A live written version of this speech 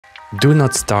Do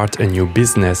not start a new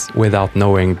business without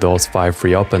knowing those 5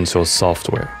 free open source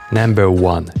software. Number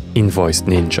 1.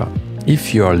 InvoiceNinja.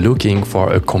 If you are looking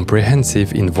for a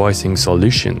comprehensive invoicing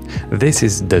solution, this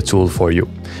is the tool for you.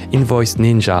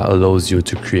 InvoiceNinja allows you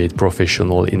to create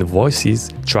professional invoices,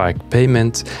 track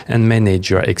payments, and manage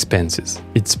your expenses.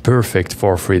 It's perfect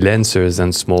for freelancers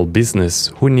and small business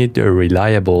who need a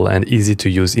reliable and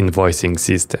easy-to-use invoicing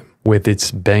system. With its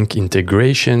bank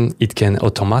integration, it can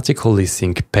automatically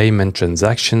sync payment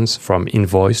transactions from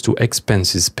invoice to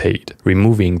expenses paid,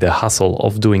 removing the hassle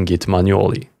of doing it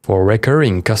manually. For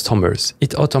recurring customers,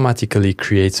 it automatically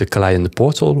creates a client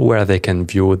portal where they can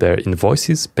view their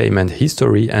invoices, payment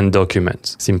history, and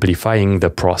documents, simplifying the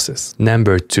process.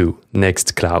 Number 2.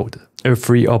 NextCloud. A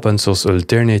free open source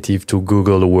alternative to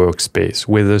Google Workspace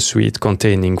with a suite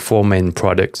containing 4 main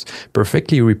products,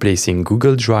 perfectly replacing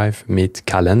Google Drive, Meet,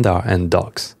 Calendar, and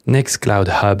Docs. NextCloud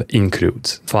Hub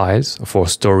includes Files for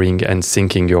storing and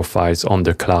syncing your files on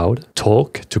the cloud,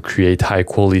 Talk to create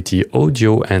high-quality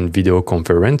audio and video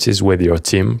conferences with your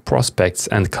team, prospects,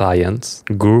 and clients,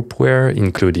 Groupware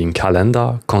including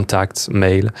Calendar, Contacts,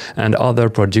 Mail, and other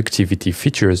productivity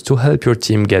features to help your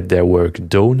team get their work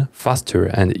done faster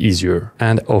and easier,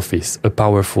 and Office, a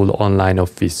powerful online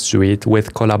office suite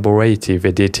with collaborative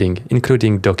editing,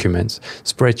 including documents,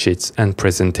 spreadsheets, and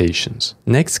presentations.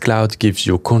 NextCloud gives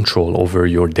you control over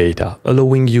your data,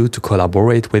 allowing you to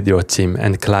collaborate with your team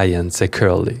and clients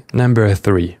securely. Number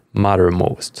 3.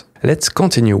 Mattermost. Let's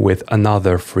continue with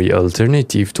another free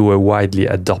alternative to a widely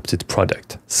adopted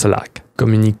product, Slack.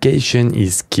 Communication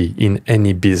is key in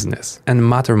any business, and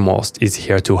Mattermost is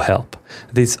here to help.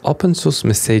 This open-source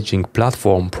messaging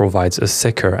platform provides a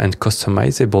secure and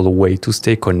customizable way to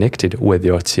stay connected with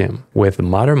your team. With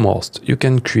Mattermost, you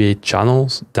can create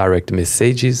channels, direct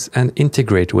messages, and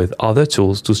integrate with other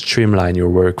tools to streamline your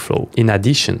workflow. In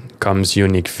addition, comes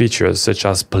unique features such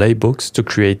as playbooks to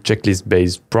create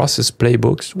checklist-based process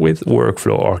playbooks with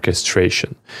workflow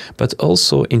orchestration, but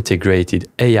also integrated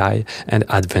AI and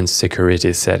advanced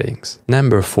security settings.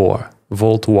 Number 4.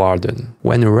 Vaultwarden.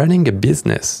 When running a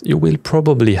business, you will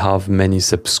probably have many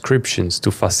subscriptions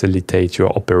to facilitate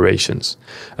your operations.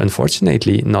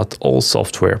 Unfortunately, not all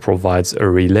software provides a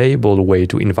reliable way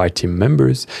to invite team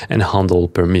members and handle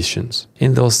permissions.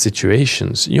 In those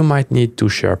situations, you might need to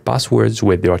share passwords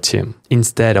with your team.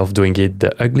 Instead of doing it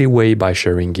the ugly way by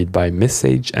sharing it by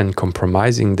message and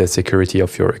compromising the security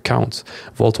of your account,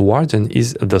 Vaultwarden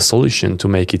is the solution to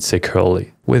make it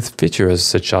securely. With features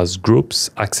such as groups,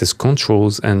 access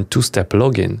controls, and two-step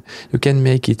login, you can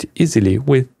make it easily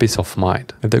with peace of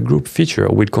mind. The group feature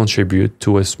will contribute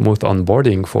to a smooth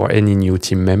onboarding for any new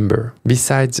team member.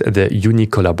 Besides the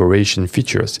unique collaboration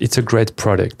features, it's a great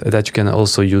product that you can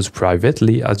also use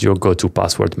privately as your go-to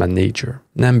password manager.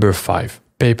 Number 5.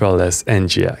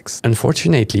 Paperless-ngx.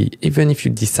 Unfortunately, even if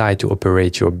you decide to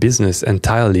operate your business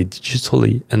entirely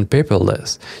digitally and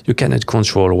paperless, you cannot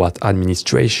control what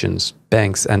administrations,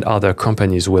 banks, and other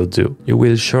companies will do. You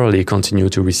will surely continue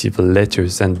to receive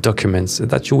letters and documents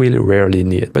that you will rarely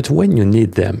need, but when you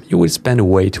need them, you will spend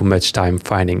way too much time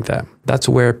finding them. That's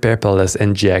where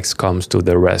Paperless-ngx comes to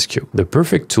the rescue. The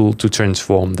perfect tool to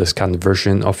transform the scanned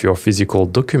version of your physical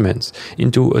documents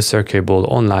into a searchable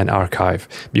online archive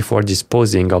before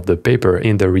disposing of the paper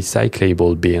in the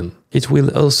recyclable bin. It will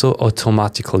also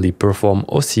automatically perform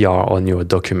OCR on your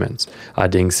documents,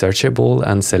 adding searchable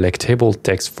and selectable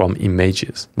text from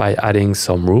images. By adding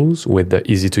some rules with the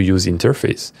easy-to-use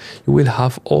interface, you will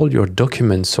have all your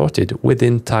documents sorted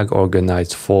within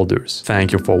tag-organized folders.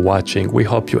 Thank you for watching. We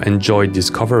hope you enjoyed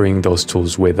discovering those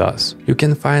tools with us. You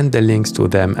can find the links to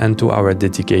them and to our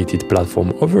dedicated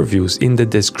platform overviews in the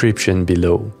description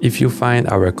below. If you find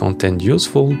our content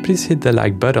useful, please hit the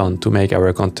like button to make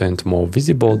our content more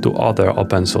visible to other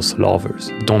open source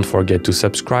lovers. Don't forget to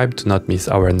subscribe to not miss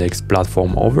our next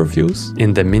platform overviews.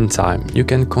 In the meantime, you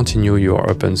can continue your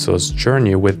open source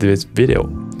journey with this video,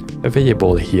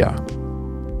 available here.